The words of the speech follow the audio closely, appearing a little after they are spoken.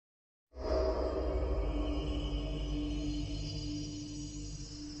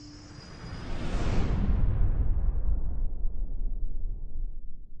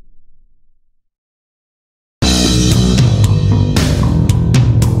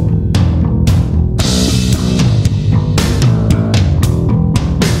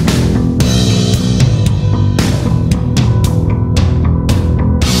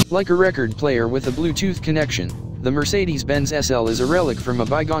Like a record player with a Bluetooth connection, the Mercedes-Benz SL is a relic from a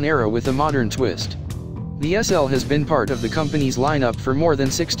bygone era with a modern twist. The SL has been part of the company's lineup for more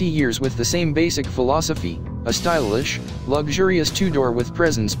than 60 years with the same basic philosophy, a stylish, luxurious two-door with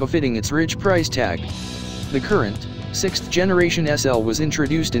presence befitting its rich price tag. The current, 6th generation SL was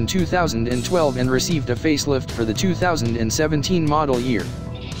introduced in 2012 and received a facelift for the 2017 model year.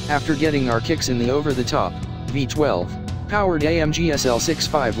 After getting our kicks in the over-the-top, V12, powered AMG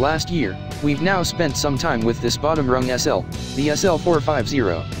SL450 last year, we've now spent some time with this bottom-rung SL, the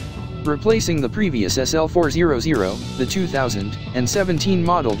SL450. Replacing the previous SL400, the 2017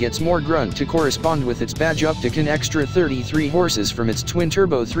 model gets more grunt to correspond with its badge uptick an extra 33 horses from its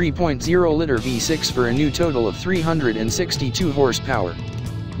twin-turbo 3.0-liter V6 for a new total of 362 horsepower.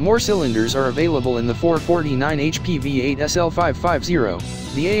 More cylinders are available in the 449 HP V8 SL550,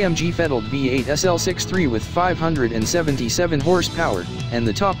 the AMG fettled V8 SL63 with 577 horsepower, and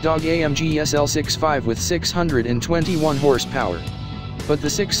the top dog AMG SL65 with 621 horsepower. But the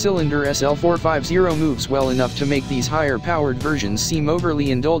 6-cylinder SL450 moves well enough to make these higher-powered versions seem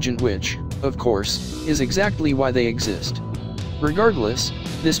overly indulgent, which, of course, is exactly why they exist. Regardless,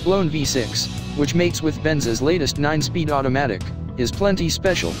 this blown V6, which mates with Benz's latest 9-speed automatic, is plenty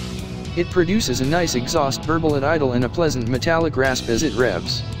special. It produces a nice exhaust burble at idle and a pleasant metallic rasp as it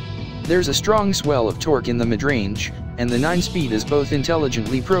revs. There's a strong swell of torque in the mid-range, and the 9-speed is both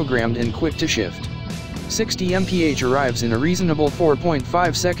intelligently programmed and quick to shift. 60 mph arrives in a reasonable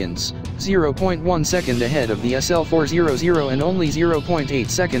 4.5 seconds, 0.1 second ahead of the SL400 and only 0.8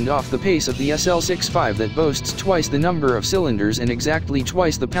 second off the pace of the SL65 that boasts twice the number of cylinders and exactly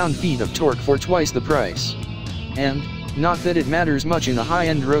twice the pound-feet of torque for twice the price. And, not that it matters much in a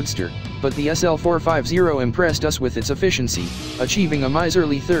high-end roadster, but the SL450 impressed us with its efficiency, achieving a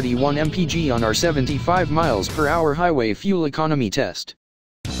miserly 31 mpg on our 75 miles per hour highway fuel economy test.